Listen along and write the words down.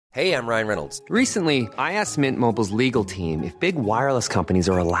Hey, I'm Ryan Reynolds. Recently, I asked Mint Mobile's legal team if big wireless companies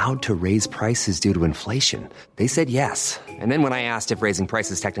are allowed to raise prices due to inflation. They said yes. And then when I asked if raising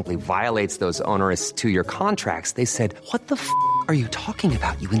prices technically violates those onerous two-year contracts, they said, "What the f*** are you talking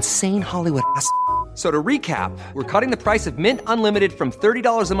about, you insane Hollywood ass?" So to recap, we're cutting the price of Mint Unlimited from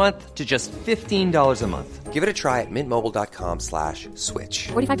 $30 a month to just $15 a month. Give it a try at mintmobile.com/switch.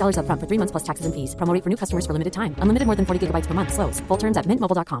 $45 up front for 3 months plus taxes and fees. Promo rate for new customers for limited time. Unlimited more than 40 gigabytes per month. Slows full terms at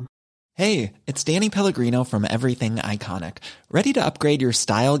mintmobile.com. Hey, it's Danny Pellegrino from Everything Iconic. Ready to upgrade your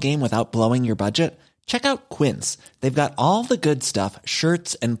style game without blowing your budget? Check out Quince. They've got all the good stuff,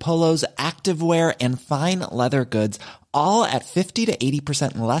 shirts and polos, activewear, and fine leather goods, all at 50 to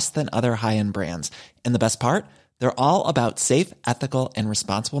 80% less than other high-end brands. And the best part? They're all about safe, ethical, and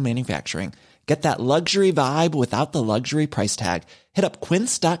responsible manufacturing. Get that luxury vibe without the luxury price tag. Hit up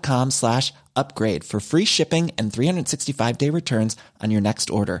quince.com/upgrade for free shipping and 365-day returns on your next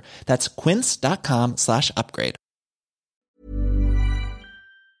order. That's quince.com/upgrade.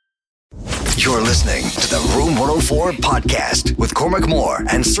 You're listening to the Room 104 podcast with Cormac Moore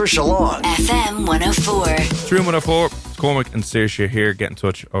and Saoirse Long. FM 104. It's Room 104. Cormac and Saoirse here. Get in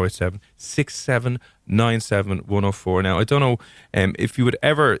touch. 087 6797 104. Now, I don't know if you would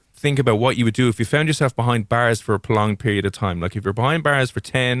ever think about what you would do if you found yourself behind bars for a prolonged period of time. Like if you're behind bars for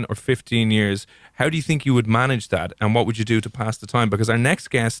 10 or 15 years, how do you think you would manage that? And what would you do to pass the time? Because our next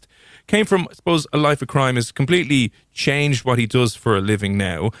guest came from, I suppose, a life of crime, has completely changed what he does for a living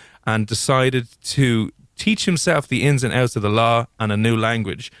now and decided to teach himself the ins and outs of the law and a new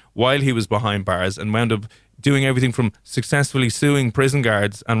language while he was behind bars, and wound up doing everything from successfully suing prison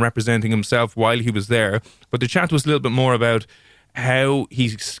guards and representing himself while he was there. But the chat was a little bit more about how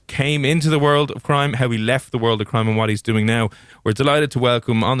he came into the world of crime, how he left the world of crime, and what he's doing now. We're delighted to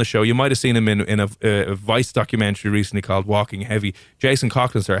welcome on the show, you might have seen him in a Vice documentary recently called Walking Heavy, Jason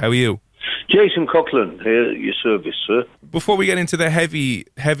Coughlan, sir. How are you? Jason Coughlan, here at your service, sir. Before we get into the heavy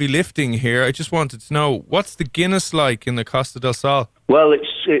lifting here, I just wanted to know, what's the Guinness like in the Costa del Sol? Well, it's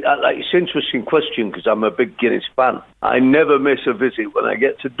an interesting question because I'm a big Guinness fan. I never miss a visit. When I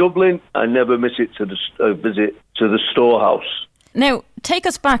get to Dublin, I never miss it to the visit to the storehouse. Now, take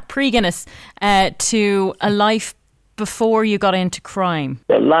us back pre-Guinness to a life before you got into crime.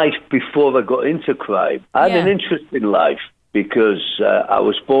 A life before I got into crime. I had an interesting life because I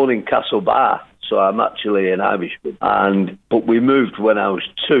was born in Castlebar, so I'm actually an Irishman. But we moved when I was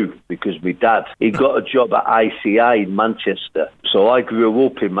 2 because my dad, he got a job at ICI in Manchester. So I grew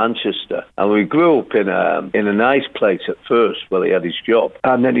up in Manchester, and we grew up in a nice place at first where he had his job.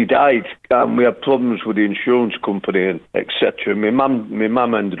 And then he died, and we had problems with the insurance company and etc. My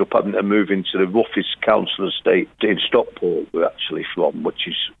mum ended up having to move into the roughest council estate in Stockport, we're actually from, which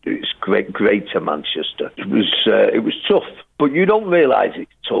is Greater Manchester. It was tough. But you don't realise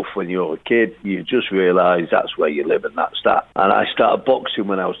it's tough when you're a kid. You just realise that's where you live and that's that. And I started boxing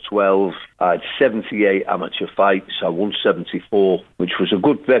when I was 12. I had 78 amateur fights. I won 74, which was a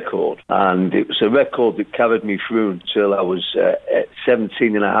good record. And it was a record that carried me through until I was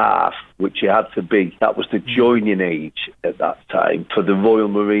 17 and a half, which you had to be. That was the joining age at that time for the Royal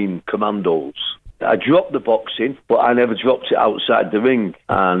Marine Commandos. I dropped the boxing, but I never dropped it outside the ring.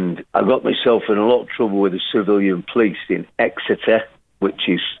 And I got myself in a lot of trouble with the civilian police in Exeter, which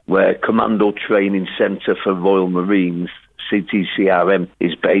is where Commando Training Centre for Royal Marines, CTCRM,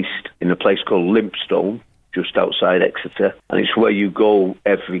 is based, in a place called Limpstone, just outside Exeter. And it's where you go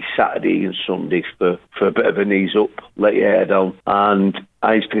every Saturday and Sunday for a bit of an ease up, let your hair down. And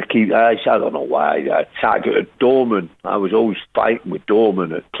I used to I don't know why, I targeted doormen. I was always fighting with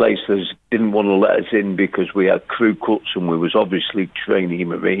doormen at places didn't want to let us in because we had crew cuts and we was obviously trainee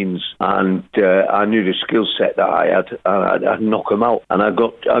Marines. And I knew the skill set that I had, and I'd knock them out. And I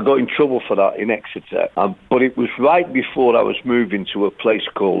got in trouble for that in Exeter. But it was right before I was moving to a place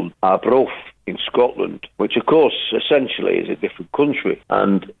called Arbroath in Scotland, which of course essentially is a different country.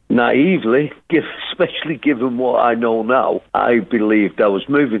 And naively, especially given what I know now, I believed I was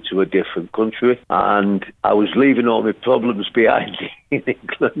moving to a different country and I was leaving all my problems behind in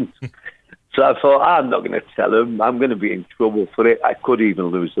England. So I thought, I'm not going to tell them. I'm going to be in trouble for it. I could even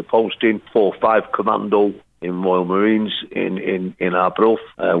lose the posting. 4 or 5 commando in Royal Marines in Arbroath,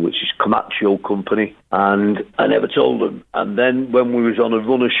 which is Camacho Company. And I never told them. And then when we was on a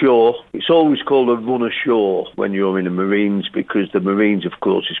run ashore, it's always called a run ashore when you're in the Marines, because the Marines, of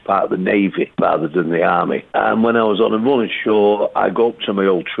course, is part of the Navy rather than the Army. And when I was on a run ashore, I got up to my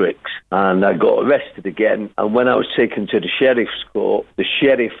old tricks and I got arrested again. And when I was taken to the sheriff's court, the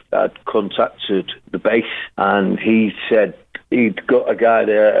sheriff had contacted the base and he said, he'd got a guy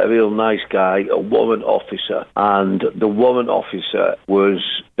there, a real nice guy, a warrant officer, and the warrant officer was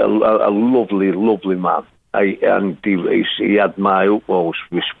a lovely, lovely man. He had my utmost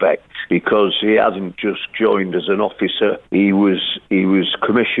respect because he hadn't just joined as an officer. He was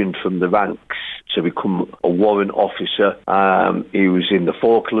commissioned from the ranks to become a warrant officer. He was in the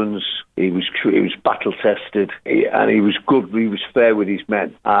Falklands. He was battle tested, and he was good. He was fair with his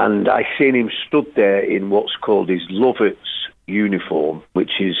men. And I seen him stood there in what's called his Lovett's uniform,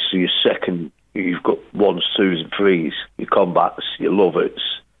 which is your second. You've got 1s, 2s, and 3s. Your combats, your Lovett's,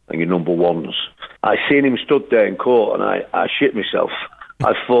 and your number 1s. I seen him stood there in court, and I shit myself.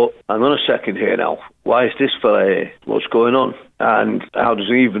 I thought, hang on a second here now. Why is this fella here? What's going on? And how does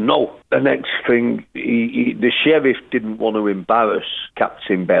he even know? The next thing, the sheriff didn't want to embarrass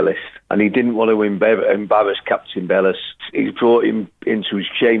Captain Bellis, and he didn't want to embarrass Captain Bellis. He brought him into his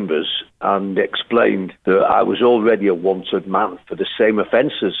chambers and explained that I was already a wanted man for the same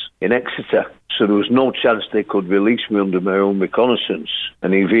offences in Exeter. So there was no chance they could release me under my own reconnaissance.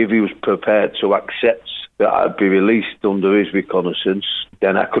 And if he was prepared to accept that I'd be released under his reconnaissance,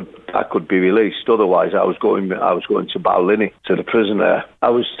 then I could be released. Otherwise, I was going to Bowlinny, to the prison there. I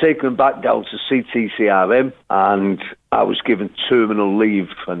was taken back down to CTCRM, and I was given terminal leave,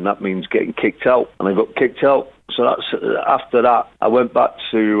 and that means getting kicked out. And I got kicked out. So after that, I went back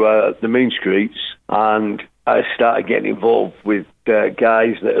to the mean streets, and I started getting involved with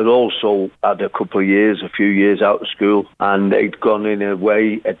guys that had also had a few years out of school, and they'd gone in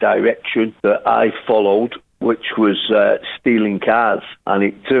a direction that I followed, which was stealing cars. And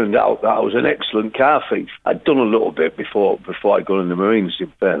it turned out that I was an excellent car thief. I'd done a little bit before I got in the Marines,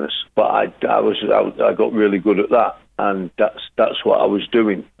 in fairness, but I got really good at that. And that's what I was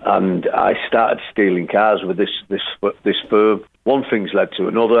doing. And I started stealing cars with this firm. One thing's led to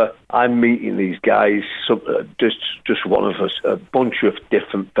another. I'm meeting these guys, just one of us, a bunch of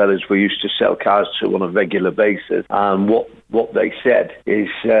different fellas we used to sell cars to on a regular basis. And what they said is,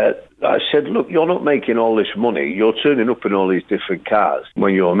 I said, look, you're not making all this money. You're turning up in all these different cars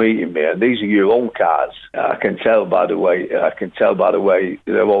when you're meeting me, and these are your own cars. I can tell by the way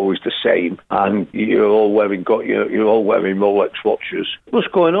they're always the same, and you're all wearing Rolex watches. What's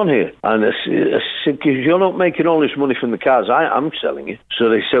going on here? And I said, because you're not making all this money from the cars I'm selling you. So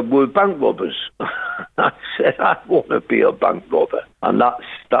they said, we're bank robbers. I said, I want to be a bank robber. And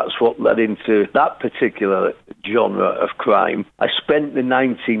that's what led into that particular genre of crime. I spent the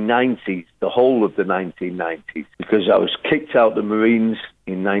 1990s, the whole of the 1990s, because I was kicked out of the Marines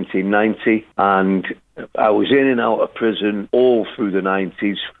in 1990, and I was in and out of prison all through the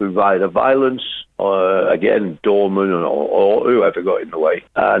 90s through either violence, or again, doorman or whoever got in the way,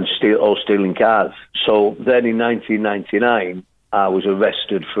 and stealing cars. So then in 1999, I was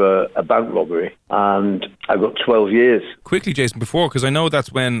arrested for a bank robbery, and I got 12 years. Quickly, Jason, because I know that's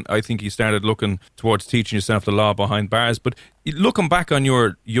when I think you started looking towards teaching yourself the law behind bars, but looking back on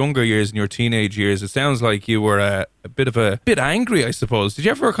your younger years and your teenage years, it sounds like you were a bit angry, I suppose. Did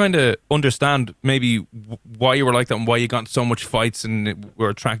you ever kind of understand maybe why you were like that and why you got in so much fights and were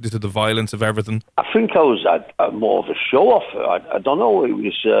attracted to the violence of everything? I think I was more of a show-off. I don't know. It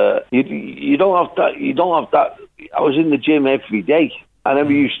was you don't have that. I was in the gym every day. I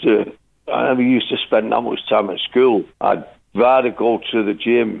never used to spend that much time at school. I'd rather go to the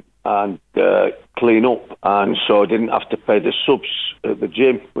gym and clean up, and so I didn't have to pay the subs at the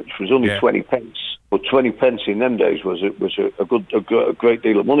gym, which was only 20 pence. But 20 pence in them days was a great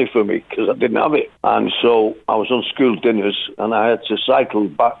deal of money for me because I didn't have it. And so I was on school dinners, and I had to cycle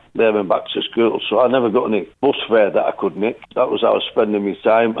back there and back to school. So I never got any bus fare that I could nick. That was how I was spending my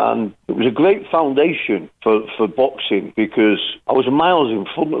time. And it was a great foundation for boxing because I was miles in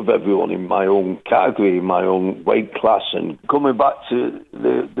front of everyone in my own category, in my own weight class. And coming back to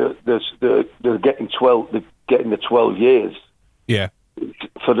the getting the 12 years. Yeah.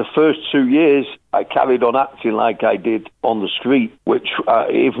 For the first 2 years, I carried on acting like I did on the street, which,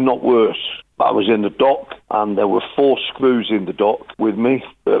 if not worse, I was in the dock, and there were 4 screws in the dock with me,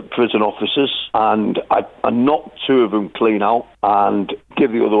 prison officers, and I knocked 2 of them clean out and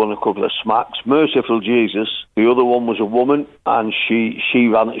gave the other one a couple of smacks. Merciful Jesus. The other one was a woman, and she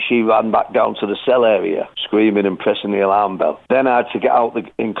ran back down to the cell area, screaming and pressing the alarm bell. Then I had to get out the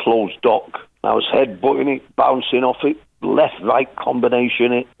enclosed dock. I was headbutting it, bouncing off it, left-right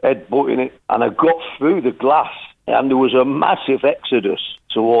combination it, headbutting it, and I got through the glass, and there was a massive exodus.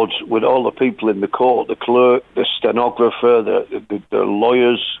 towards, with all the people in the court, the clerk, the stenographer, the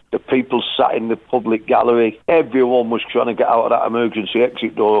lawyers, the people sat in the public gallery. Everyone was trying to get out of that emergency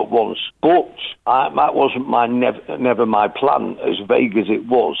exit door at once. But that wasn't never my plan, as vague as it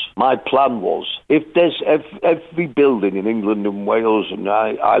was. My plan was, if there's every building in England and Wales and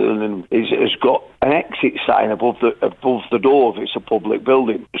Ireland has got an exit sign above the door if it's a public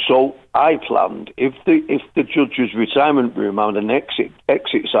building. So I planned, if the judge's retirement room had an exit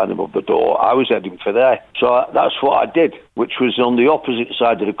sign above the door, I was heading for there. So that's what I did, which was on the opposite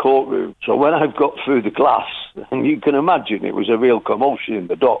side of the courtroom. So when I got through the glass, and you can imagine it was a real commotion in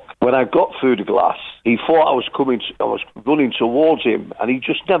the dock. When I got through the glass, he thought I was running towards him, and he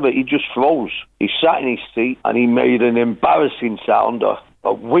just froze. He sat in his seat and he made an embarrassing sound, a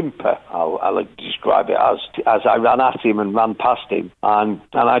whimper, I'll describe it as I ran at him and ran past him. And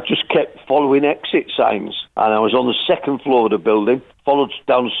I just kept following exit signs. And I was on the second floor of the building, followed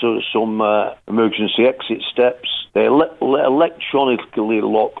down some emergency exit steps. They electronically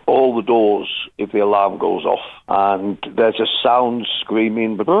lock all the doors if the alarm goes off. And there's a sound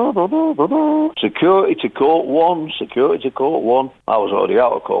screaming, security to court one, security to court one. I was already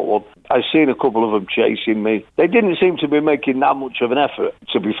out of court one. I seen a couple of them chasing me. They didn't seem to be making that much of an effort,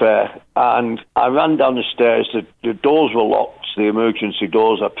 to be fair. And I ran down the stairs. The doors were locked, the emergency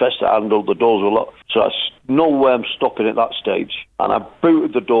doors. I pressed the handle, the doors were locked. So no way I'm stopping at that stage. And I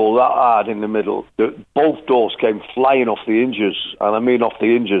booted the door that hard in the middle that both doors came flying off the hinges. And I mean off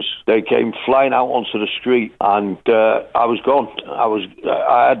the hinges. They came flying out onto the street, and I was gone.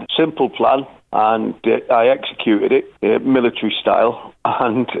 I had a simple plan, and I executed it military style.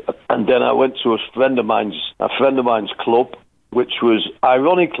 And then I went to a friend of mine's club, which was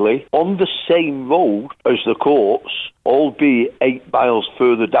ironically on the same road as the courts, albeit 8 miles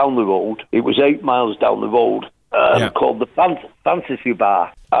further down the road. It was 8 miles down the road, called the Fantasy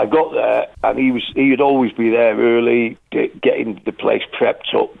Bar. I got there, and he'd always be there early, getting the place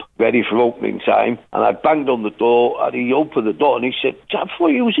prepped up, ready for opening time. And I banged on the door, and he opened the door, and he said, "I thought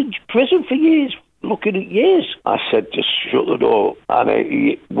you was in prison for years, looking at years." I said, "Just shut the door." And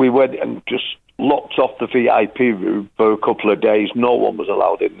we went and just locked off the VIP room for a couple of days. No one was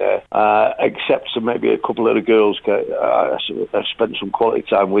allowed in there, except for maybe a couple of the girls I spent some quality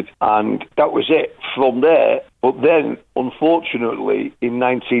time with. And that was it from there. But then, unfortunately, in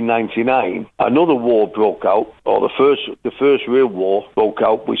 1999, another war broke out, or the first real war broke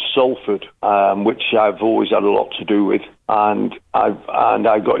out with Salford, which I've always had a lot to do with. And I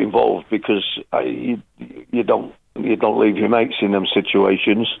got involved because you don't leave your mates in them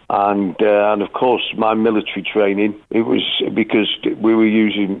situations, and of course my military training, it was because we were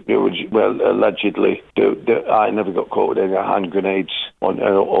using, allegedly, I never got caught with any hand grenades or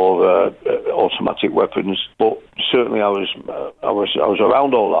automatic weapons, but certainly I was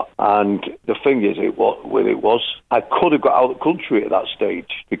around all that. And the thing is, I could have got out of the country at that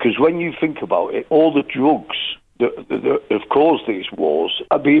stage, because when you think about it, all the drugs that have caused these wars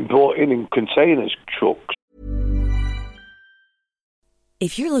are being brought in containers, trucks.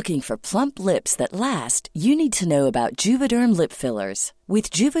 If you're looking for plump lips that last, you need to know about Juvederm lip fillers.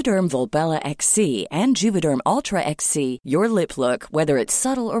 With Juvederm Volbella XC and Juvederm Ultra XC, your lip look, whether it's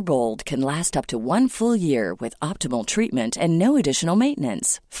subtle or bold, can last up to 1 full year with optimal treatment and no additional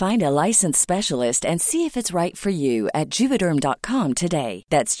maintenance. Find a licensed specialist and see if it's right for you at Juvederm.com today.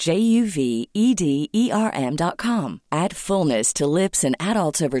 That's JUVEDERM.com. Add fullness to lips in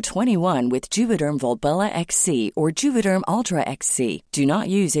adults over 21 with Juvederm Volbella XC or Juvederm Ultra XC. Do not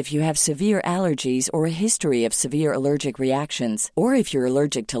use if you have severe allergies or a history of severe allergic reactions, or if you're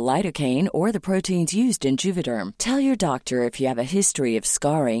allergic to lidocaine or the proteins used in Juvederm. Tell your doctor if you have a history of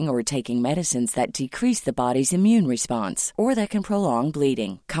scarring or taking medicines that decrease the body's immune response or that can prolong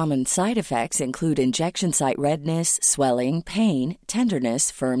bleeding. Common side effects include injection site redness, swelling, pain, tenderness,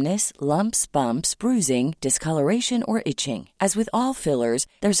 firmness, lumps, bumps, bruising, discoloration, or itching. As with all fillers,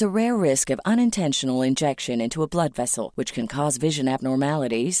 there's a rare risk of unintentional injection into a blood vessel, which can cause vision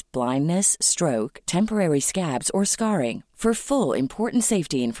abnormalities, blindness, stroke, temporary scabs, or scarring. For full, important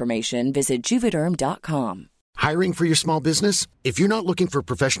safety information, visit Juvederm.com. Hiring for your small business? If you're not looking for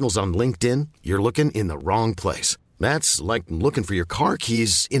professionals on LinkedIn, you're looking in the wrong place. That's like looking for your car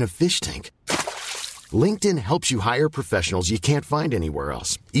keys in a fish tank. LinkedIn helps you hire professionals you can't find anywhere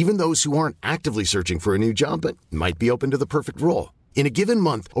else, even those who aren't actively searching for a new job but might be open to the perfect role. In a given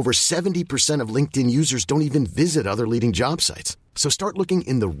month, over 70% of LinkedIn users don't even visit other leading job sites. So start looking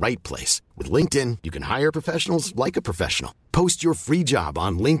in the right place. With LinkedIn, you can hire professionals like a professional. Post your free job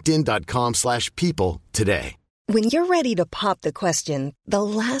on linkedin.com/people today. When you're ready to pop the question, the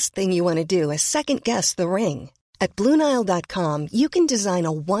last thing you want to do is second-guess the ring. At BlueNile.com, you can design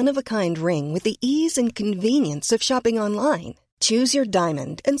a one-of-a-kind ring with the ease and convenience of shopping online. Choose your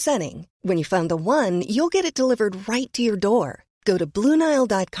diamond and setting. When you find the one, you'll get it delivered right to your door. Go to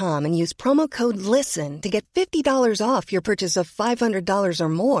BlueNile.com and use promo code LISTEN to get $50 off your purchase of $500 or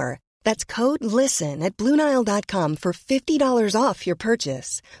more. That's code LISTEN at BlueNile.com for $50 off your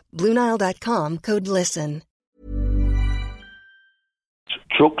purchase. BlueNile.com, code LISTEN.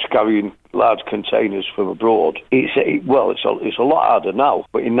 Trucks carrying large containers from abroad. It's a lot harder now.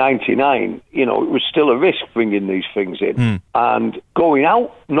 But in '99, it was still a risk bringing these things in. And going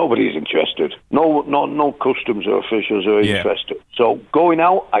out, nobody's interested. No customs or officials are interested. So going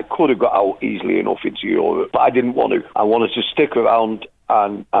out, I could have got out easily enough into Europe, but I didn't want to. I wanted to stick around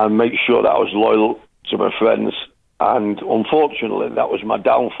and make sure that I was loyal to my friends. And unfortunately, that was my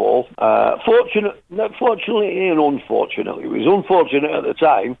downfall. Fortunately and unfortunately. It was unfortunate at the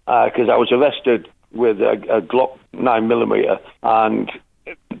time because I was arrested with a Glock 9mm, and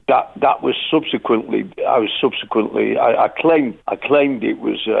that was subsequently. I claimed it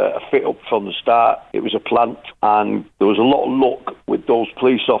was a fit up from the start. It was a plant, and there was a lot of luck with those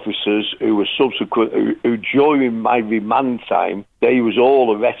police officers who during my remand time, they was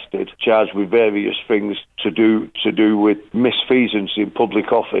all arrested, charged with various things to do with misfeasance in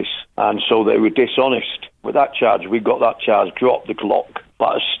public office, and so they were dishonest. With that charge, we got that charge dropped, the Glock, but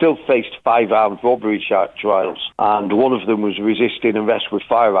I still faced 5 armed robbery trials, and one of them was resisting arrest with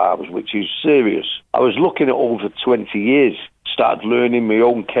firearms, which is serious. I was looking at over 20 years, started learning my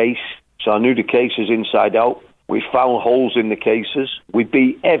own case, so I knew the cases inside out. We found holes in the cases. We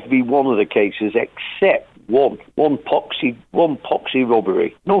beat every one of the cases except one poxy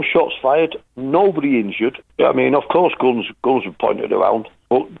robbery. No shots fired, nobody injured. I mean, of course, guns were pointed around,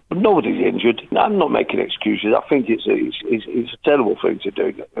 but nobody's injured. I'm not making excuses. I think it's a terrible thing to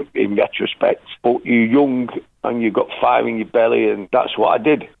do in retrospect. But you're young and you've got fire in your belly, and that's what I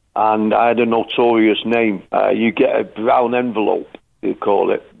did. And I had a notorious name. You get a brown envelope, they call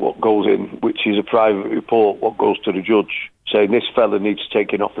it, what goes in, which is a private report, what goes to the judge, saying this fella needs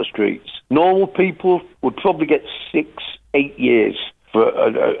taken off the streets. Normal people would probably get 6-8 years for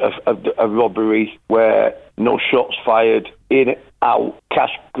a robbery where no shots fired, in, out,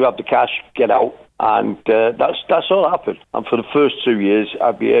 cash, grab the cash, get out. And that's all that happened. And for the first 2 years,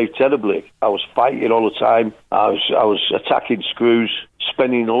 I behaved terribly. I was fighting all the time. I was attacking screws,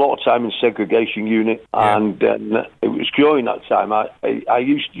 spending a lot of time in segregation unit. Yeah. And it was during that time I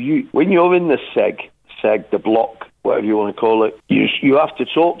used to, when you're in the seg, the block, whatever you want to call it, you have to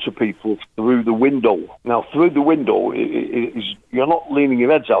talk to people through the window. Now, through the window, you're not leaning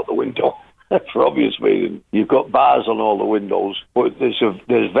your heads out the window. For obvious reasons. You've got bars on all the windows, but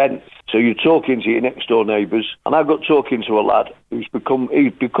there's vents. So you're talking to your next door neighbours, and I got talking to a lad he's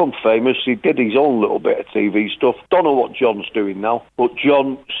become famous. He did his own little bit of TV stuff. Don't know what John's doing now, but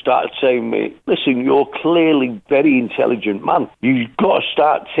John started saying to me, listen, you're clearly a very intelligent man. You've got to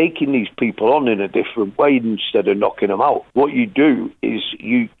start taking these people on in a different way instead of knocking them out. What you do is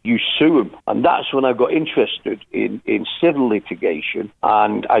you sue them. And that's when I got interested in civil litigation,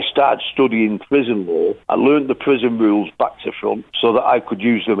 and I started studying prison law. I learned the prison rules back to front so that I could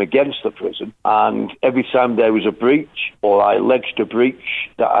use them against the prison. And every time there was a breach, or I alleged a breach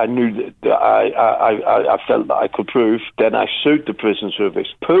that I knew that I felt that I could prove, then I sued the prison service.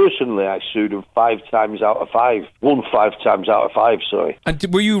 Personally, I sued them 5 times out of 5. Won 5 times out of 5, sorry. And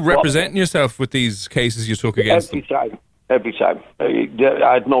were you representing yourself with these cases you took against them? Every time.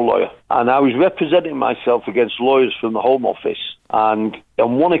 I had no lawyer. And I was representing myself against lawyers from the Home Office. And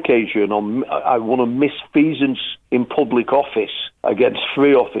on one occasion, I won a misfeasance in public office against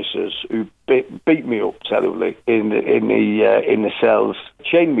 3 officers who beat me up terribly in the cells,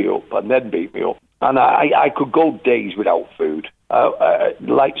 chained me up and then beat me up. And I could go days without food.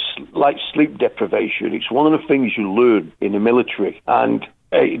 Like sleep deprivation. It's one of the things you learn in the military. And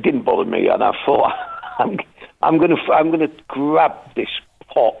it didn't bother me. And I thought, I'm going to grab this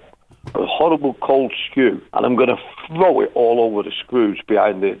pot of horrible cold stew, and I'm going to throw it all over the screws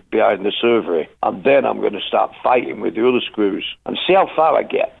behind the servery, and then I'm going to start fighting with the other screws and see how far I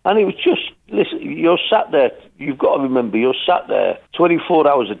get. And it was just, listen, you're sat there. You've got to remember, you're sat there 24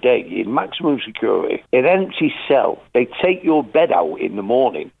 hours a day in maximum security, in an empty cell. They take your bed out in the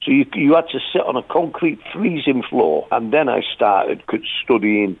morning, so you had to sit on a concrete freezing floor. And then I started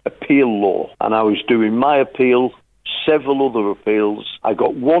studying appeal law, and I was doing my appeal, several other appeals. I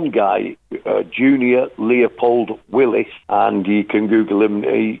got one guy, Junior Leopold Willis, and you can Google him.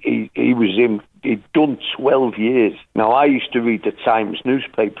 He was in he'd done 12 years. Now, I used to read the Times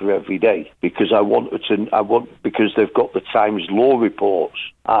newspaper every day because because they've got the Times law reports,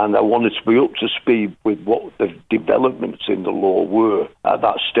 and I wanted to be up to speed with what the developments in the law were at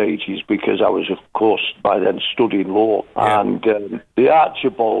that stage, is because I was, of course, by then studying law. Yeah. And the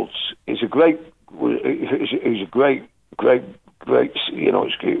Archibalds is a great, you know,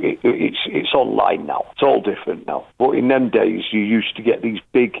 it's online now. It's all different now. But in them days, you used to get these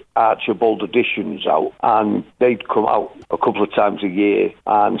big Archibald editions out, and they'd come out a couple of times a year,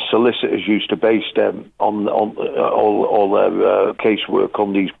 and solicitors used to base them on all their casework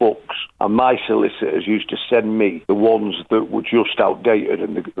on these books. And my solicitors used to send me the ones that were just outdated,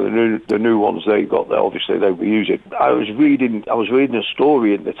 and the new ones they got there, obviously they were using. I was reading a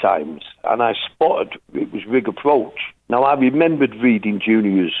story in the Times, and I spotted it was Rig Approach. Now, I remembered reading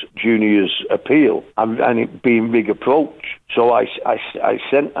Junior's appeal and it being Rig Approach. So I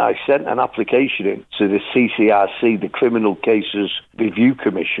sent an application in to the CCRC, the Criminal Cases Review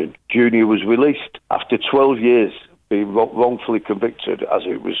Commission. Junior was released after 12 years being wrongfully convicted, as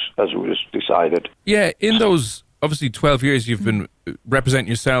it was decided. Yeah, in those obviously 12 years, you've been representing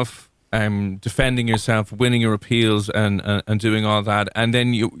yourself, defending yourself, winning your appeals, and doing all that, and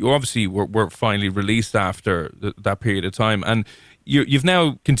then you obviously were finally released after that period of time, and you've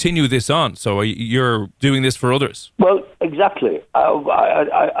now continued this on. So you're doing this for others. Well, exactly.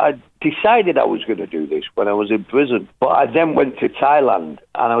 I decided I was going to do this when I was in prison, but I then went to Thailand,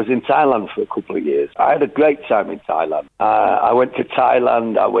 and I was in Thailand for a couple of years. I had a great time in Thailand. I went to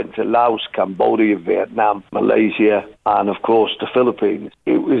Thailand, I went to Laos, Cambodia, Vietnam, Malaysia, and of course the Philippines.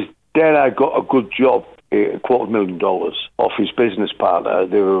 Then I got a good job, $250,000 off his business partner.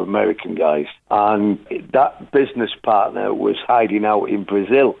 They were American guys. And that business partner was hiding out in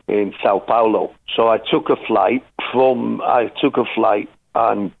Brazil, in Sao Paulo. So I took a flight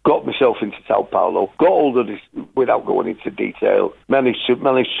and got myself into Sao Paulo, got hold of this, without going into detail, managed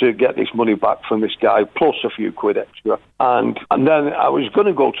to get this money back from this guy, plus a few quid extra. And then I was going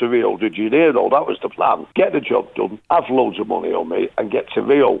to go to Rio de Janeiro. That was the plan. Get the job done, have loads of money on me, and get to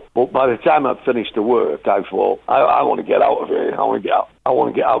Rio. But by the time I'd finished the work, I thought, I want to get out of here. I want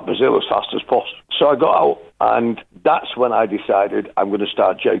to get out of Brazil as fast as possible. So I got out, and that's when I decided I'm going to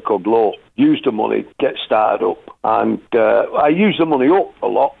start Jacob Law. Use the money, get started up. And I used the money up a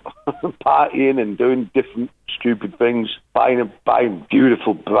lot, partying and doing different stupid things, buying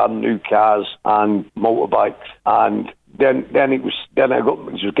beautiful brand new cars and motorbikes. And then I was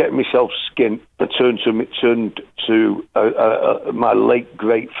getting myself skint. I turned to my late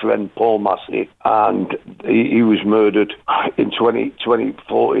great friend Paul Massey, and he was murdered in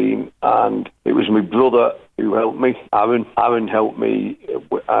 2014. And it was my brother who helped me. Aaron helped me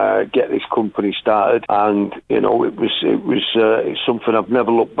get this company started, and you know it's something I've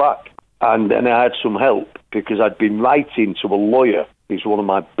never looked back. And then I had some help because I'd been writing to a lawyer. He's one of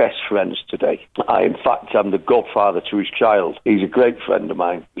my best friends today. In fact, I'm the godfather to his child. He's a great friend of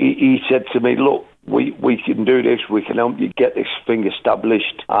mine. He said to me, look, we can do this. We can help you get this thing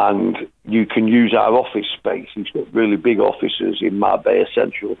established, and you can use our office space. He's got really big offices in Marbella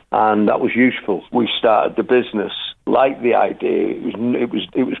Central, and that was useful. We started the business. Liked the idea.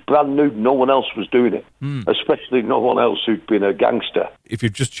 It was brand new. No one else was doing it, especially no one else who'd been a gangster. If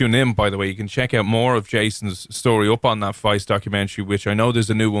you've just tuned in, by the way, you can check out more of Jason's story up on that Vice documentary, which I know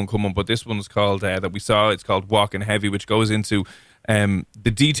there's a new one coming, but this one's called that we saw. It's called Walking Heavy, which goes into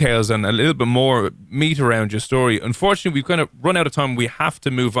the details and a little bit more meat around your story. Unfortunately, we've kind of run out of time. We have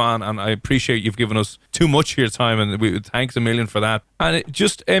to move on, and I appreciate you've given us too much of your time, and thanks a million for that. And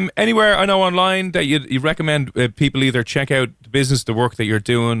just anywhere I know online that you recommend people either check out the business, the work that you're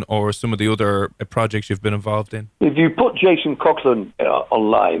doing, or some of the other projects you've been involved in. If you put Jason Coughlan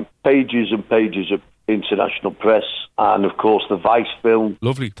online, pages and pages of international press, and of course the Vice film.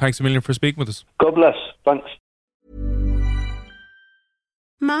 Lovely. Thanks a million for speaking with us. God bless. Thanks.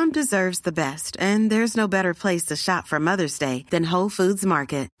 Mom deserves the best, and there's no better place to shop for Mother's Day than Whole Foods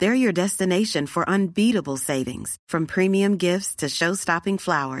Market. They're your destination for unbeatable savings, from premium gifts to show-stopping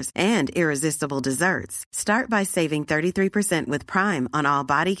flowers and irresistible desserts. Start by saving 33% with Prime on all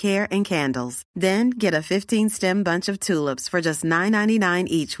body care and candles. Then get a 15-stem bunch of tulips for just $9.99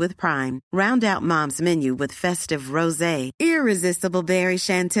 each with Prime. Round out Mom's menu with festive rosé, irresistible berry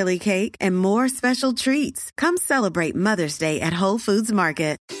chantilly cake, and more special treats. Come celebrate Mother's Day at Whole Foods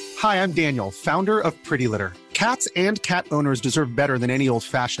Market. Hi, I'm Daniel, founder of Pretty Litter. Cats and cat owners deserve better than any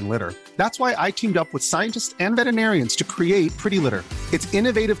old-fashioned litter. That's why I teamed up with scientists and veterinarians to create Pretty Litter. Its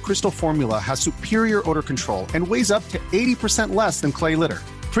innovative crystal formula has superior odor control and weighs up to 80% less than clay litter.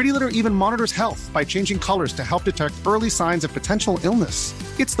 Pretty Litter even monitors health by changing colors to help detect early signs of potential illness.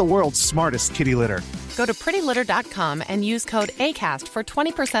 It's the world's smartest kitty litter. Go to prettylitter.com and use code ACAST for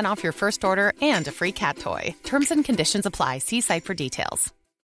 20% off your first order and a free cat toy. Terms and conditions apply. See site for details.